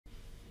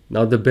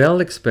Now the Bell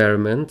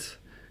experiment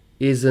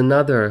is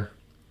another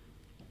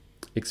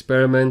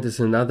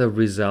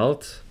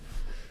result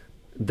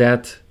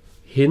that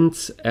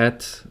hints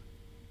at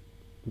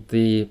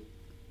the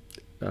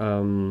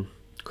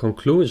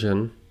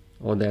conclusion,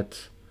 or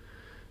that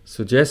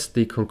suggests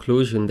the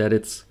conclusion that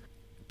it's,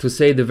 to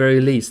say the very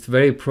least,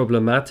 very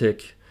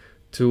problematic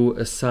to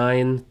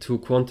assign to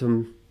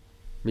quantum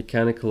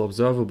mechanical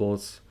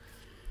observables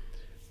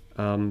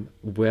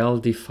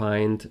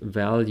well-defined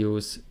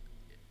values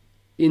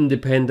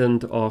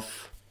independent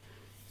of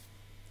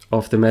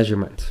the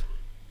measurement.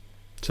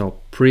 So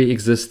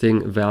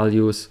pre-existing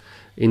values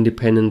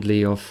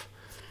independently of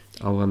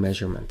our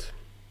measurement.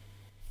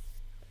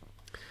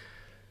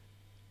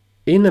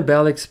 In a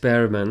Bell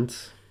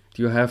experiment,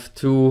 you have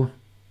two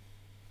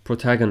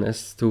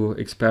protagonists, two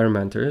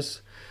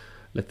experimenters.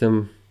 Let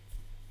them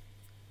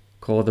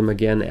call them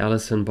again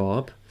Alice and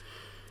Bob.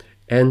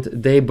 And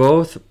they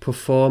both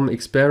perform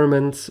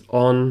experiments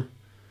on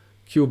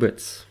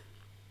qubits.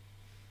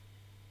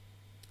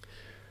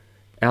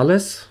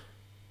 Alice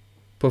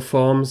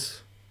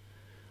performs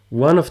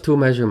one of two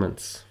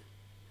measurements.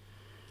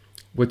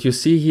 What you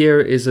see here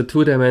is a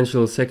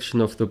two-dimensional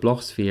section of the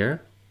Bloch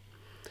sphere.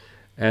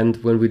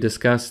 And when we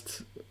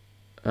discussed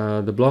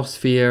the Bloch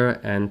sphere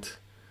and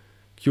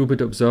qubit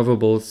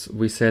observables,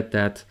 we said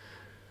that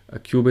a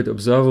qubit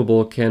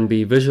observable can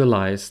be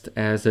visualized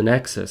as an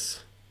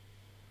axis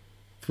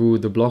through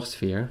the Bloch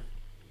sphere.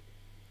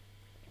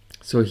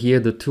 So here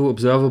the two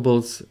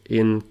observables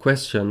in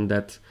question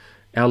that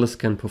Alice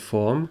can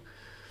perform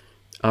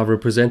are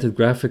represented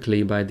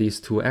graphically by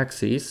these two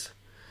axes.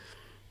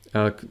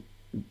 The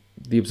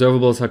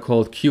observables are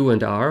called Q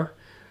and R,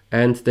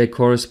 and they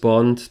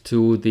correspond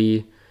to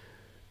the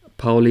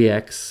Pauli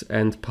X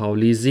and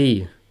Pauli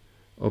Z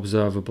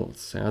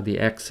observables, the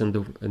X and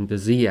the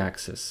Z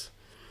axis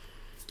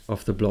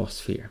of the Bloch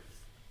sphere,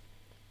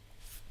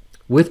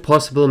 with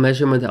possible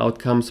measurement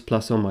outcomes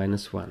plus or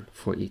minus 1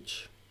 for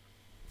each.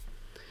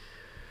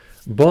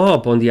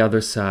 Bob, on the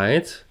other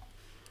side,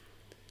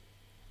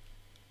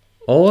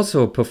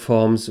 also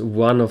performs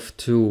one of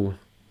two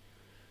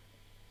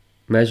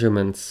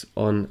measurements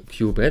on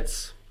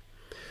qubits,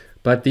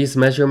 but these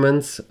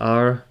measurements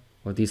are,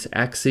 or these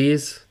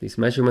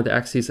measurement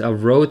axes are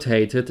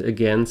rotated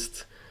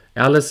against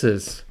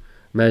Alice's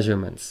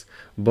measurements.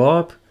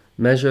 Bob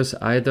measures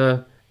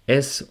either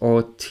S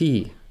or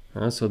T.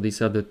 So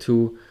these are the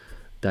two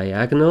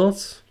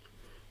diagonals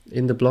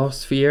in the Bloch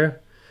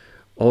sphere,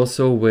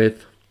 also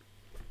with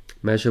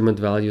measurement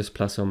values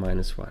plus or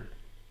minus 1.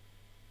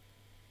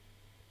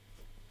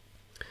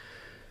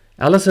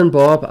 Alice and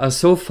Bob are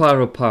so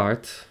far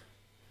apart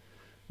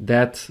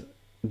that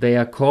they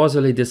are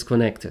causally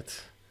disconnected.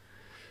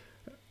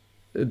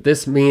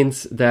 This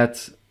means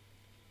that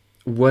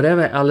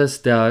whatever Alice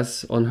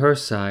does on her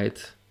side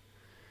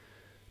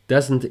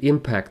doesn't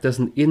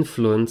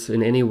influence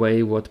in any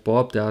way what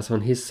Bob does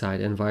on his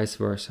side, and vice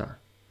versa.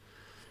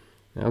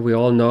 We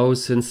all know,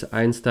 since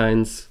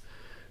Einstein's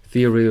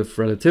theory of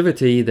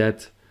relativity,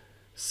 that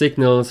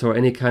signals or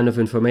any kind of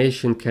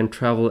information can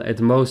travel at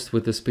most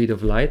with the speed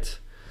of light.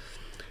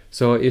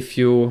 So if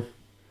you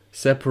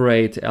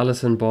separate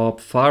Alice and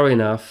Bob far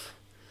enough,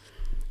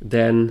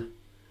 then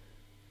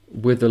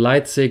with the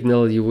light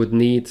signal you would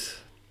need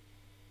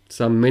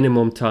some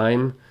minimum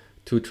time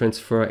to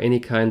transfer any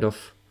kind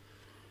of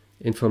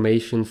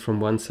information from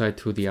one side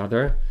to the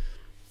other,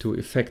 to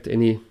effect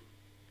any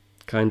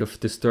kind of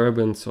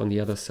disturbance on the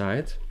other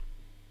side.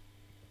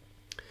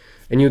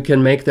 And you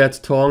can make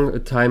that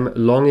time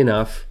long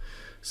enough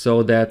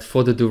so that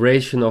for the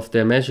duration of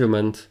their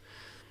measurement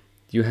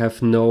you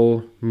have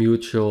no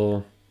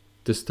mutual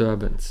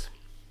disturbance.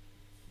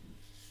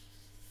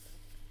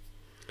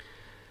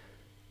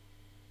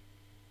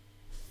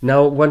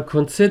 Now one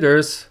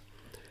considers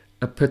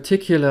a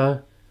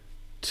particular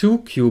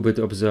 2-qubit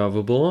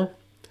observable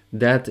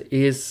that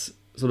is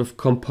sort of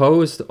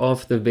composed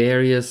of the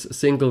various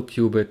single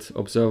qubit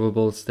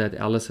observables that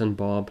Alice and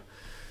Bob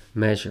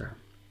measure.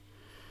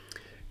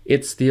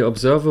 It's the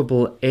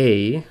observable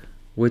A,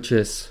 which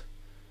is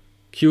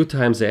Q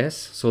times S.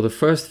 So the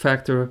first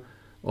factor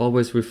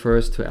always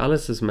refers to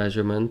Alice's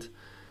measurement,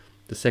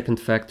 the second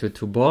factor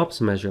to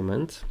Bob's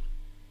measurement.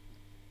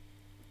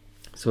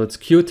 So it's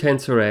Q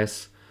tensor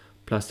S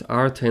plus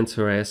R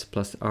tensor S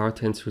plus R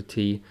tensor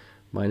T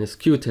minus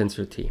Q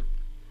tensor T.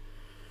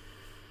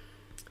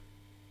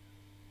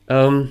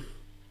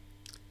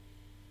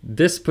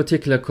 This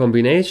particular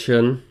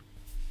combination,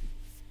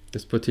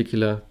 this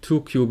particular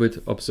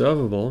 2-qubit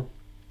observable,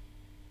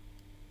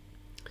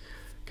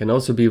 can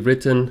also be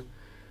written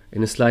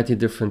in a slightly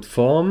different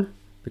form,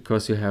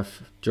 because you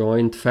have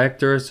joint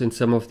factors in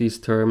some of these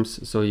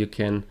terms. So you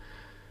can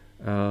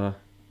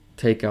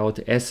take out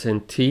S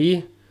and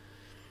T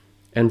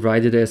and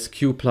write it as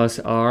Q plus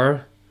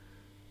R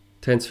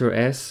tensor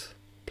S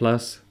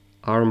plus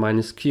R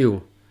minus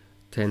Q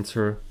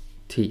tensor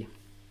T.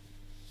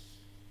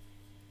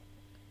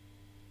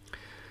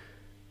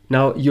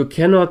 Now you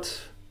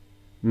cannot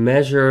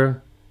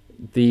measure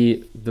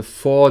the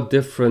 4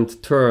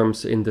 different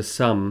terms in the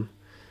sum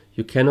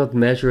you cannot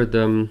measure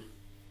them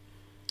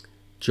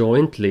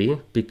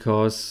jointly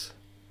because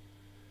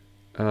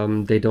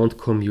they don't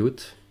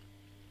commute.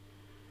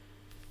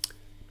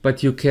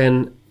 But you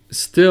can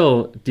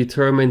still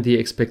determine the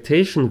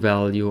expectation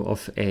value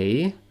of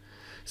A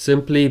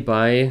simply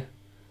by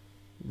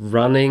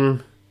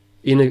running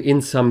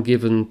in some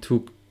given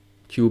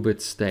 2-qubit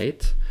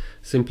state,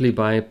 simply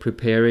by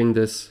preparing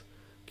this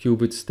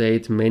qubit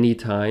state many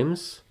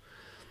times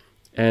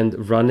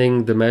and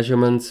running the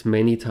measurements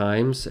many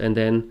times, and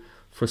then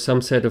for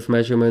some set of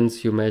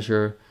measurements you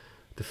measure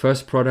the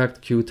first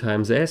product Q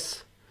times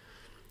S,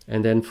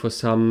 and then for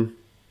some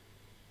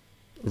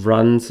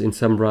runs, in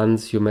some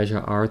runs you measure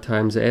R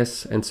times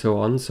S, and so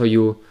on. So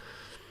you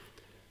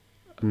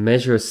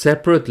measure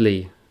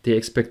separately the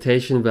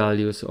expectation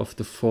values of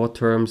the 4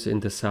 terms in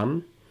the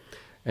sum,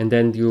 and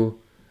then you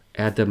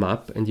add them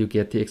up and you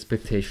get the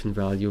expectation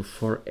value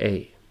for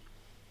A.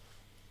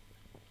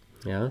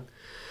 Yeah.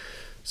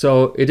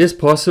 So it is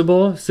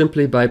possible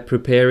simply by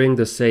preparing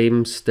the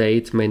same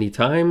state many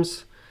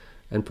times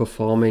and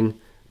performing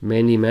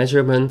many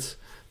measurements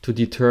to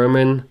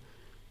determine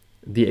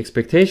the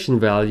expectation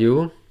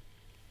value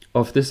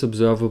of this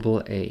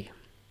observable A.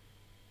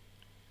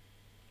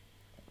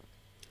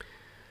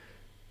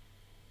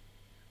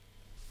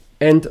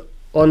 And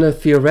on a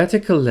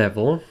theoretical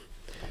level,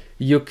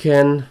 you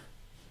can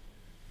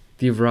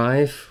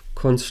derive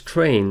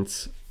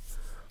constraints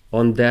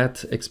on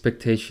that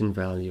expectation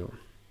value.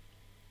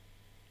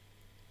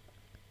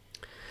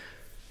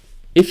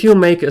 If you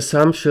make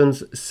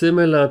assumptions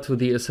similar to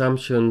the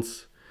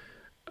assumptions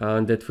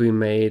that we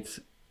made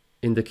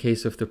in the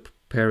case of the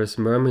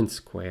Paris-Mermin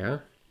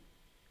square,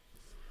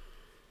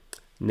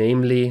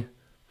 namely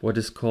what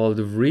is called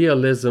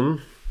realism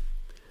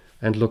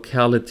and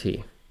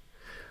locality.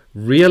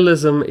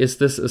 Realism is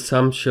this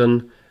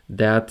assumption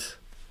that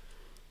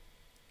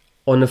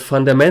on a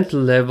fundamental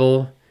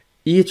level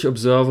each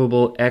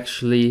observable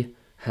actually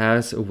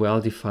has a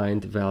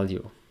well-defined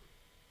value.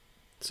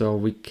 So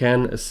we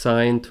can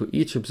assign to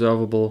each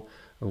observable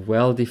a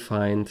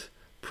well-defined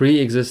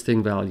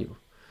pre-existing value,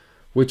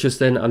 which is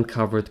then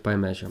uncovered by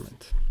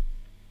measurement.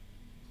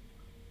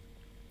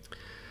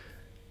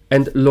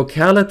 And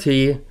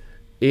locality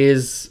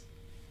is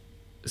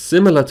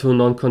similar to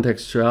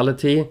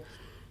non-contextuality.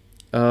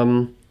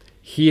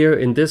 Here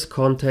in this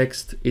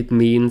context it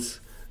means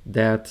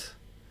that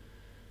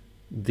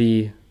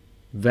the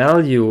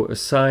value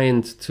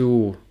assigned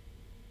to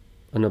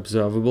an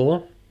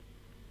observable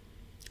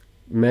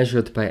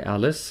measured by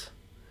Alice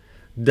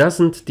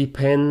doesn't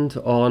depend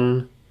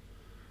on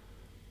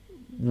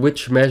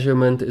which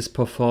measurement is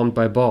performed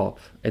by Bob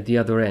at the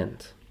other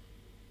end.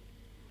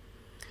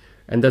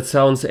 And that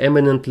sounds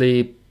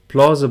eminently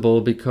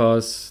plausible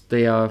because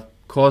they are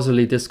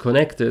causally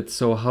disconnected.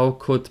 So how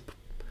could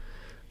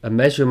a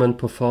measurement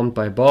performed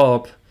by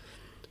Bob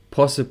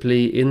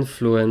possibly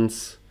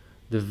influence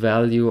the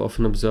value of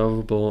an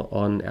observable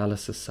on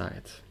Alice's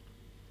side?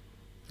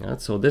 Yeah,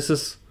 so this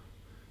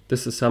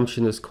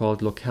assumption is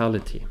called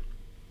locality.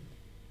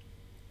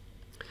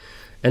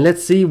 And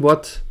let's see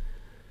what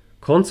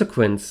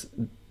consequence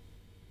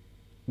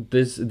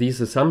these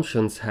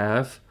assumptions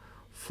have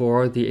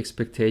for the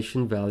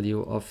expectation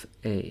value of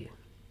A.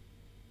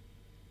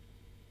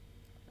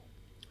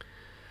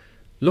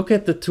 Look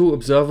at the 2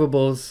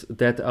 observables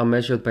that are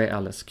measured by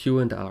Alice, Q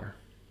and R.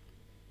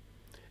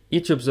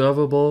 Each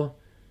observable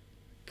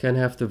can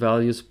have the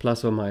values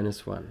plus or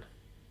minus 1.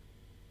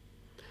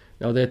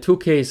 Now there are 2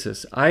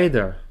 cases.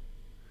 Either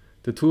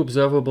the 2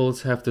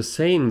 observables have the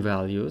same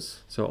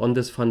values, so on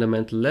this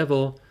fundamental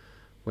level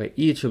where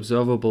each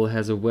observable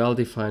has a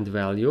well-defined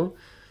value,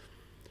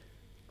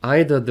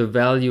 either the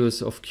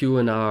values of Q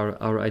and R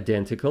are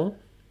identical.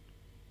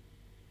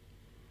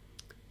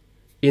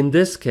 In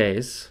this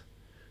case,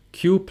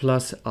 Q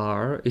plus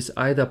R is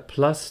either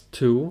plus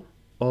 2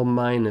 or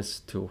minus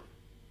 2,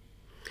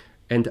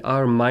 and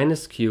R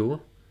minus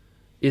Q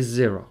is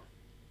 0.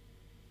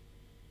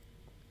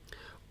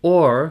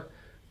 Or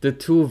the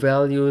 2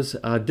 values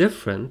are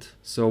different,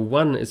 so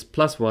one is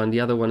plus 1, the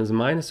other one is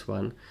minus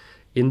 1.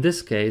 In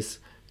this case,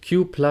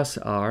 Q plus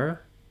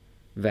R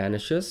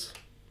vanishes,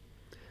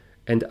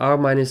 and R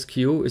minus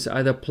Q is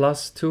either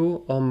plus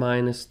 2 or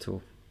minus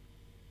 2.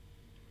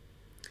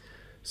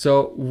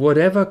 So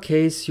whatever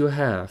case you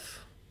have,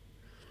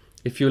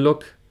 if you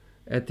look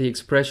at the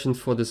expression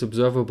for this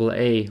observable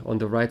A on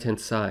the right hand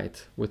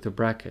side with the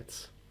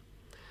brackets,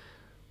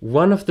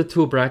 one of the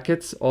 2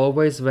 brackets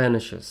always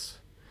vanishes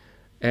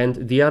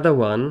and the other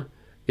one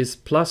is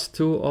plus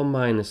 2 or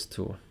minus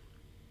 2.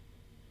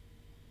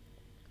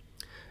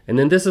 And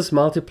then this is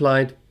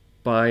multiplied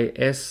by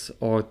S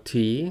or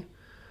T,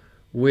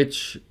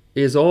 which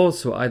is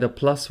also either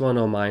plus 1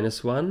 or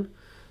minus 1.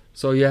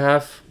 So you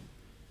have,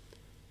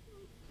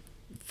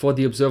 for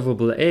the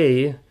observable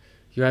A,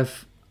 you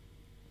have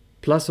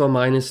plus or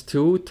minus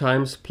 2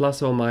 times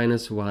plus or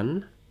minus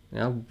 1,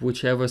 yeah,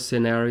 whichever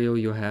scenario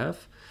you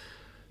have.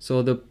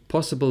 So the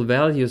possible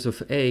values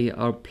of A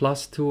are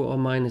plus 2 or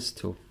minus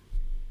 2.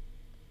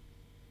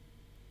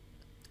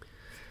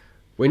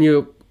 When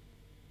you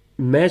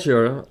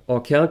measure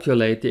or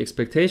calculate the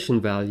expectation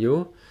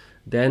value,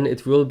 then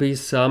it will be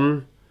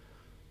some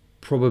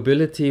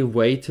probability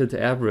weighted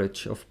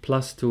average of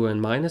 +2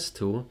 and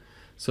 -2.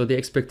 So the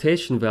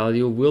expectation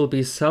value will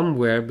be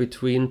somewhere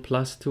between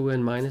 +2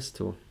 and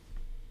 -2.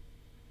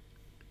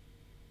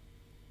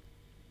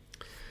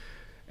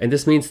 And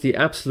this means the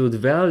absolute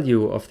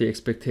value of the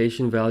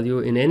expectation value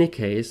in any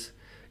case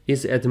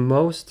is at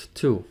most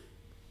 2.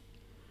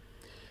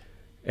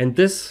 And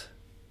this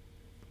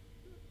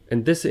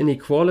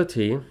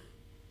inequality,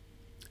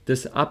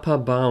 this upper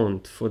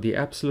bound for the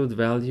absolute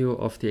value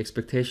of the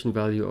expectation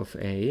value of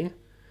A,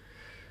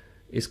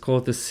 is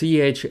called the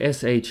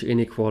chsh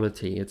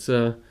inequality. It's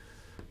a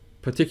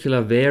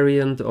particular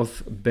variant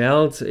of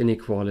Bell's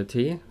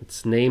inequality.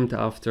 It's named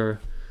after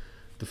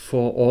the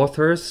 4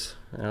 authors.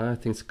 I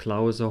think it's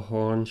Clauser,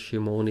 Horn,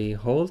 Shimoni,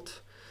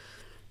 Holt,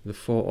 the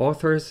 4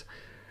 authors.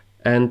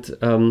 And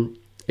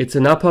it's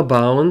an upper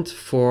bound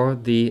for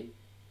the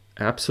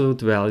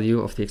absolute value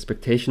of the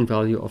expectation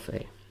value of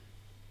A.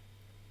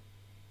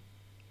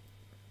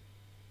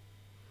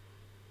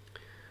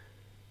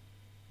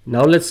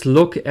 Now let's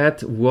look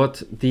at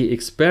what the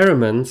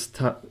experiments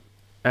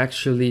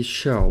actually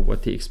show,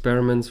 what the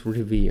experiments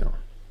reveal.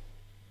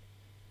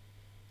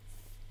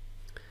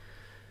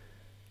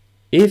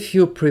 If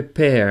you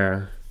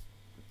prepare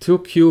 2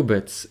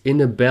 qubits in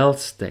a Bell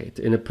state,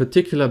 in a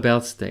particular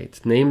Bell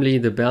state, namely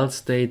the Bell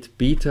state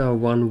beta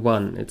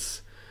 11,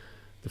 it's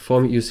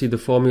the you see the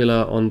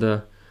formula on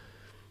the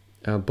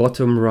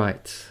bottom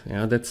right.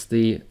 Yeah, that's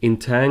the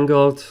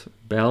entangled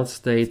Bell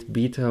state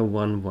beta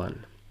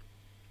 11.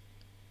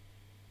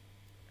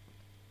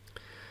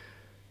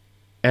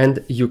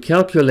 And you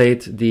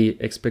calculate the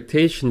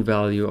expectation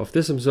value of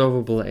this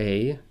observable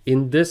A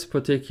in this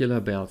particular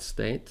Bell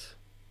state,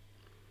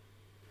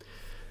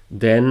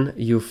 then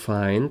you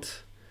find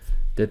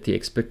that the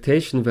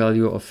expectation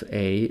value of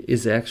A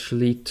is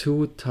actually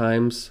 2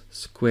 times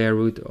square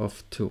root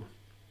of 2.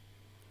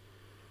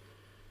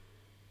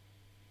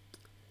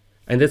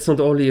 And that's not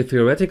only a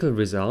theoretical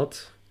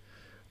result,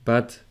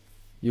 but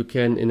you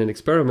can, in an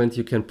experiment,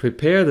 you can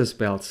prepare this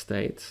Bell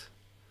state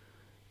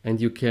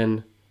and you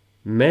can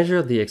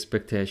measure the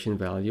expectation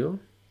value,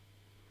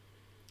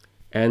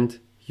 and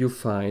you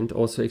find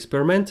also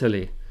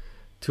experimentally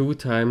 2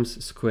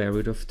 times square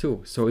root of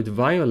 2. So it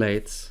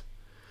violates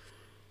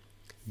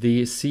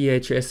the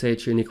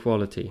chsh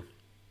inequality.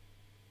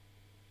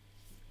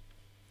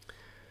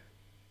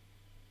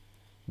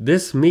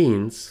 This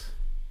means,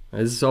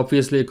 this is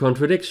obviously a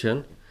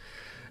contradiction,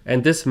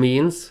 and this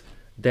means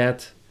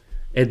that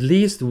at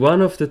least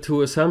one of the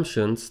 2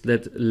 assumptions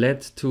that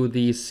led to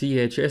the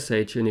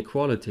chsh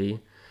inequality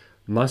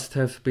must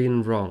have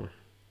been wrong.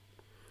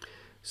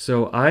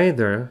 So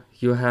either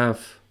you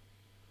have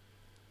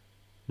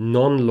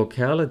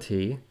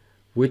non-locality,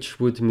 which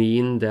would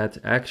mean that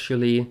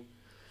actually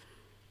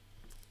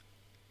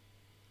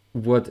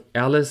what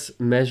Alice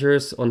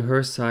measures on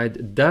her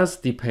side does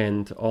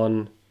depend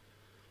on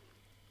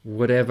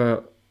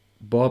whatever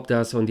Bob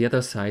does on the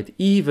other side,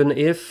 even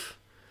if,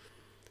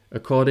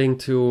 according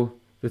to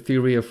the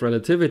theory of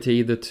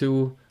relativity, the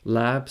 2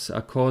 labs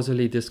are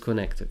causally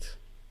disconnected,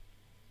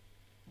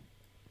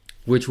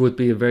 which would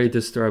be a very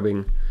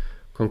disturbing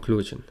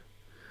conclusion.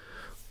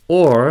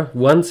 Or,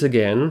 once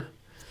again,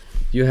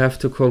 you have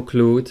to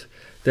conclude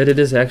that it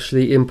is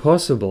actually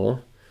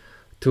impossible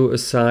to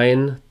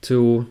assign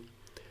to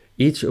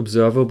each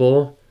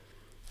observable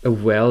a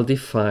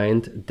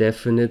well-defined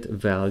definite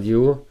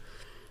value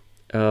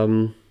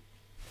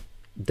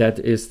that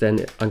is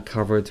then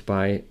uncovered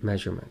by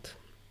measurement.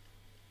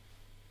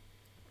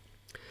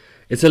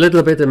 It's a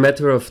little bit a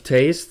matter of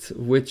taste,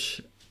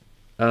 which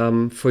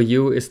for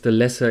you is the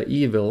lesser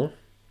evil.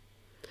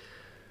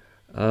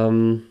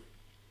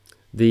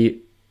 The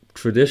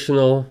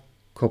traditional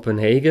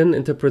Copenhagen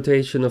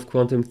interpretation of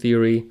quantum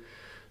theory,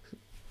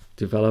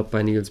 developed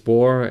by Niels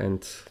Bohr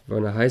and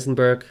Werner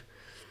Heisenberg,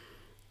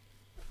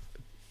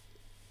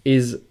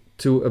 is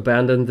to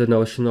abandon the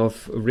notion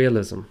of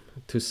realism,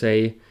 to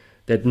say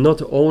that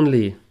not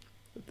only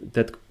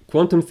that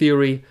quantum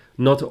theory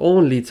not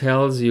only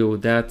tells you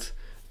that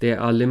there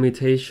are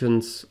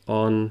limitations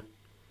on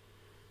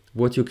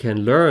what you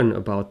can learn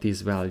about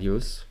these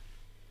values,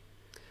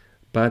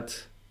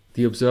 but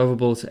the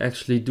observables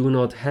actually do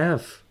not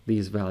have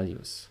these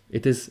values.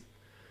 It is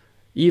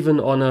even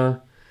on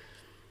a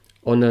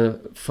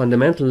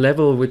fundamental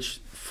level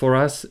which for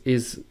us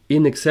is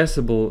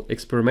inaccessible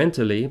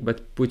experimentally,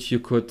 but which you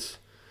could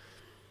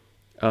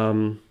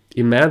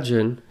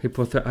imagine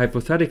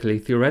hypothetically,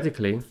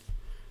 theoretically.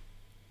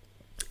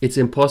 It's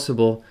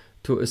impossible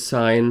to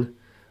assign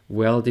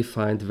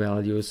well-defined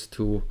values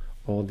to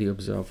all the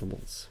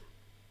observables.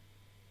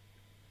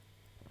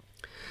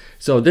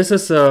 So this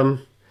is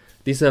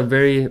these are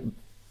very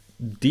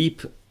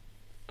deep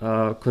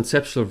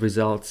conceptual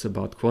results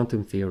about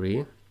quantum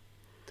theory,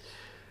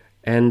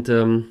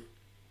 and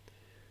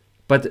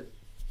but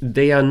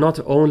they are not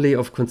only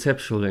of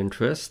conceptual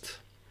interest,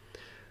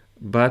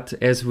 but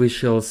as we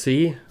shall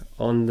see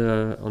on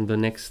the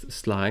next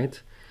slide,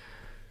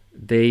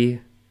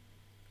 they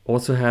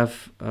also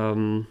have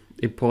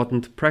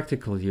important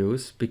practical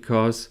use,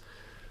 because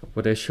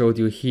what I showed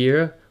you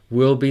here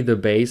will be the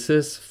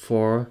basis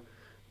for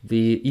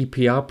the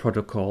EPR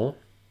protocol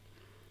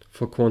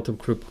for quantum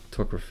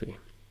cryptography.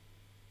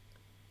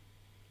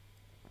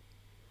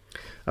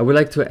 I would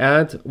like to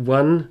add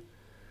one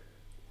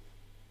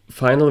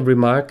final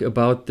remark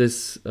about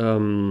this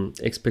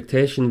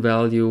expectation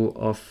value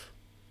of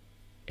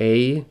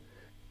A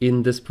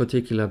in this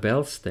particular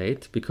Bell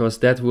state, because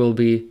that will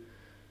be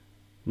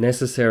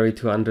necessary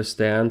to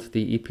understand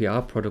the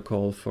EPR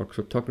protocol for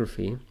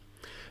cryptography.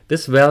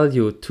 This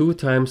value, 2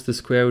 times the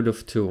square root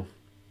of 2,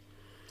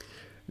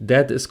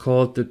 that is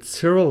called the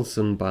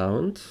Zirkelson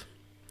bound,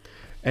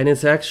 and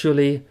it's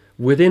actually,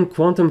 within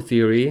quantum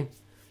theory,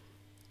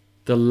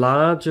 the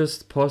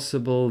largest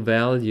possible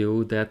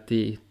value that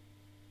the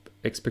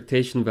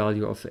expectation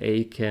value of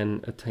A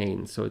can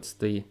attain. So it's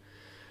the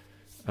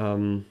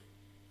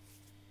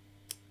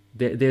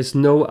there's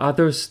no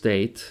other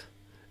state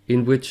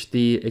in which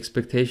the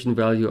expectation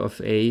value of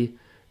A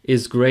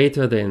is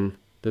greater than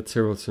the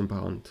Zirkelson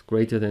bound,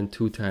 greater than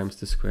 2 times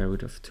the square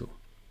root of 2.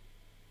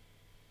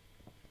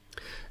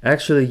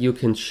 Actually, you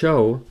can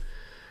show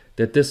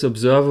that this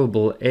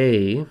observable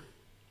A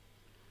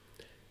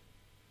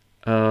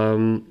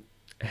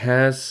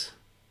has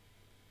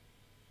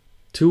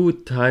 2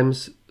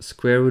 times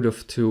square root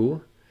of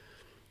 2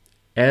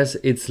 as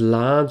its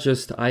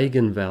largest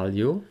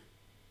eigenvalue.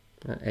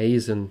 A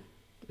is an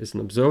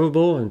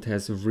observable and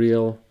has a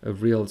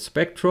real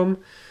spectrum,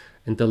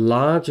 and the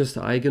largest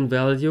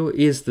eigenvalue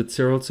is the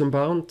Zirkelson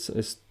bound,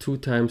 is 2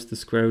 times the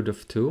square root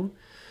of 2.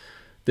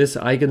 This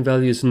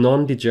eigenvalue is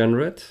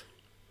non-degenerate,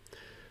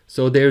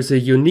 so there's a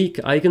unique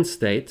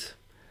eigenstate,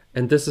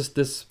 and this is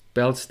this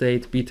Bell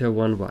state beta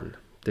 11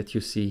 that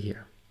you see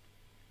here.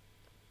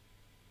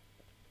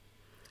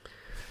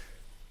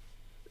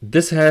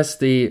 This has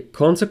the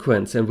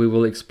consequence, and we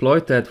will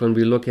exploit that when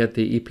we look at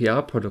the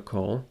EPR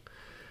protocol,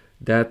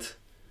 that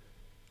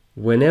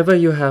whenever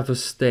you have a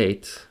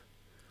state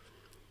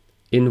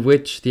in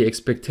which the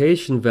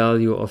expectation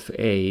value of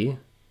A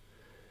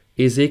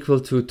is equal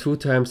to 2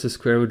 times the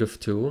square root of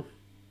 2,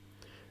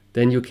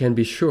 then you can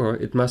be sure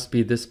it must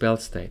be this Bell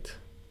state,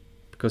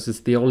 because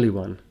it's the only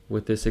one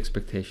with this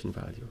expectation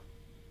value.